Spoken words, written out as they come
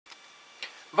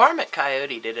Varmint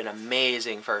Coyote did an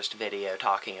amazing first video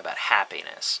talking about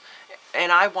happiness,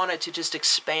 and I wanted to just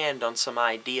expand on some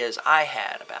ideas I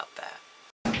had about that.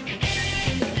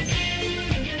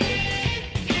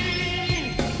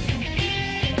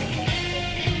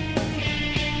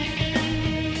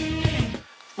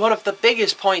 One of the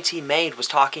biggest points he made was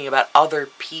talking about other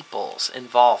people's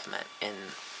involvement in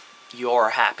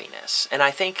your happiness. And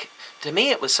I think, to me,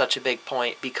 it was such a big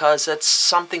point because that's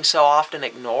something so often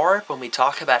ignored when we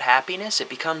talk about happiness. It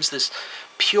becomes this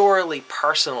purely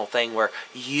personal thing where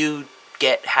you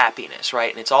get happiness,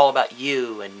 right? And it's all about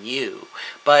you and you.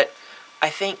 But I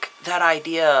think that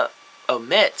idea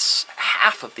omits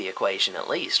half of the equation at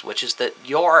least, which is that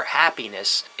your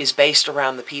happiness is based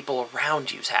around the people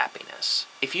around you's happiness.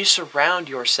 If you surround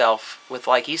yourself with,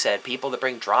 like he said, people that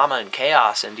bring drama and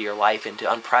chaos into your life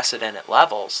into unprecedented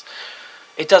levels,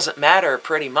 it doesn't matter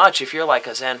pretty much if you're like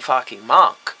a Zen fucking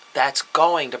monk. That's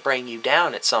going to bring you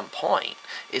down at some point,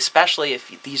 especially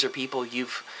if these are people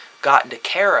you've gotten to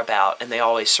care about and they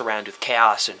always surround you with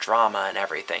chaos and drama and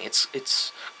everything.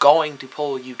 It's going to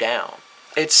pull you down.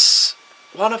 It's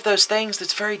one of those things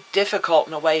that's very difficult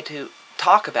in a way to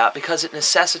talk about because it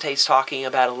necessitates talking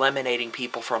about eliminating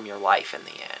people from your life in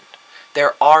the end.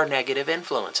 There are negative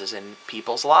influences in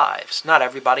people's lives. Not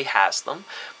everybody has them,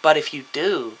 but if you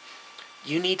do,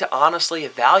 you need to honestly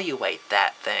evaluate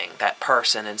that thing, that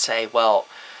person, and say, well,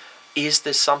 is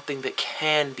this something that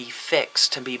can be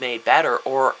fixed to be made better,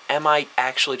 or am I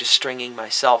actually just stringing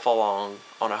myself along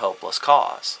on a hopeless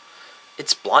cause?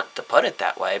 It's blunt to put it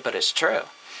that way, but it's true.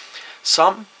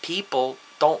 Some people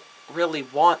don't really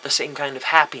want the same kind of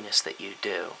happiness that you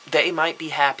do. They might be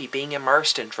happy being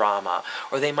immersed in drama,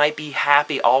 or they might be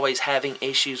happy always having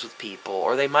issues with people,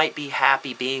 or they might be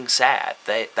happy being sad.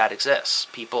 That exists.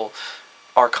 People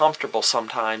are comfortable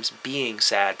sometimes being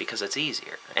sad because it's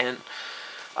easier. And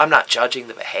I'm not judging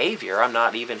the behavior. I'm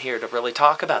not even here to really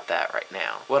talk about that right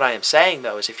now. What I am saying,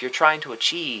 though, is if you're trying to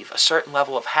achieve a certain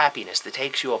level of happiness that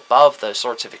takes you above those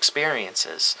sorts of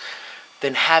experiences,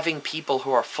 then having people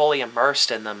who are fully immersed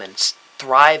in them and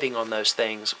thriving on those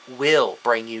things will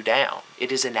bring you down.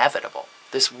 It is inevitable.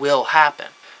 This will happen.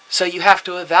 So you have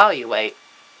to evaluate,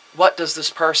 what does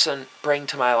this person bring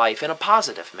to my life in a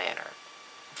positive manner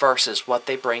versus what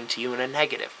they bring to you in a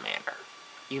negative manner.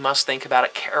 You must think about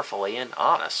it carefully and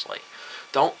honestly.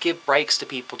 Don't give breaks to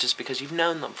people just because you've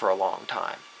known them for a long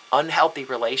time. Unhealthy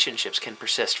relationships can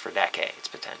persist for decades,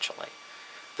 potentially.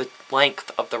 The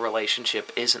length of the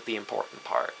relationship isn't the important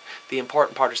part. The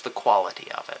important part is the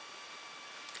quality of it.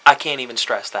 I can't even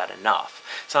stress that enough.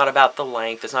 It's not about the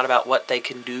length. It's not about what they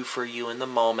can do for you in the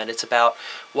moment. It's about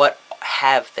what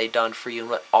have they done for you and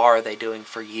what are they doing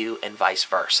for you and vice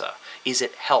versa. Is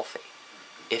it healthy?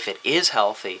 If it is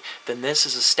healthy, then this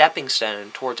is a stepping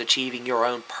stone towards achieving your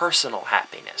own personal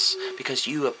happiness because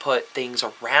you have put things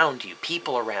around you,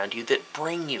 people around you that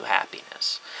bring you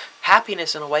happiness.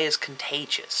 Happiness in a way is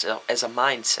contagious as a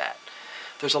mindset.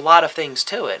 There's a lot of things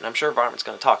to it, and I'm sure Varmint's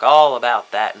going to talk all about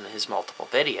that in his multiple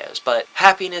videos, but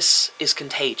happiness is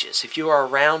contagious. If you are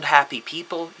around happy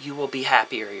people, you will be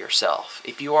happier yourself.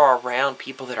 If you are around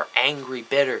people that are angry,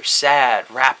 bitter, sad,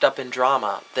 wrapped up in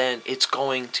drama, then it's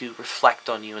going to reflect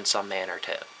on you in some manner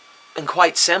too. And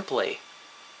quite simply,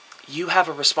 you have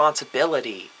a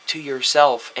responsibility to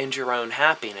yourself and your own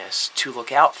happiness to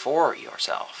look out for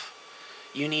yourself.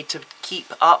 You need to keep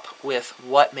up with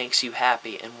what makes you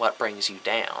happy and what brings you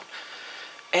down.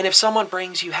 And if someone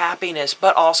brings you happiness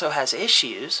but also has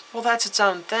issues, well, that's its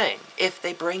own thing. If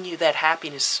they bring you that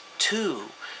happiness too,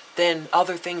 then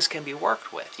other things can be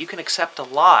worked with. You can accept a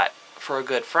lot for a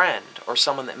good friend or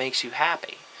someone that makes you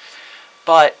happy.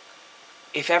 But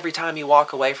if every time you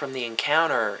walk away from the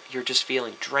encounter, you're just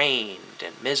feeling drained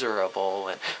and miserable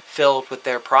and filled with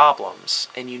their problems,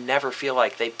 and you never feel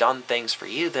like they've done things for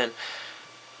you, then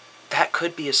that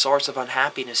could be a source of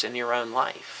unhappiness in your own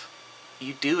life.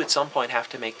 You do at some point have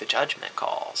to make the judgment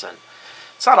calls, and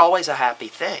it's not always a happy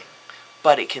thing,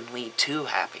 but it can lead to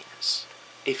happiness.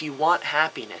 If you want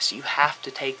happiness, you have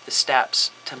to take the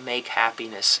steps to make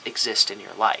happiness exist in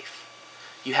your life.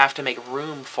 You have to make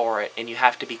room for it, and you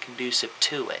have to be conducive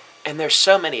to it. And there's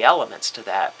so many elements to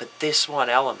that, but this one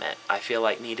element I feel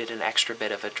like needed an extra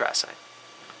bit of addressing.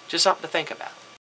 Just something to think about.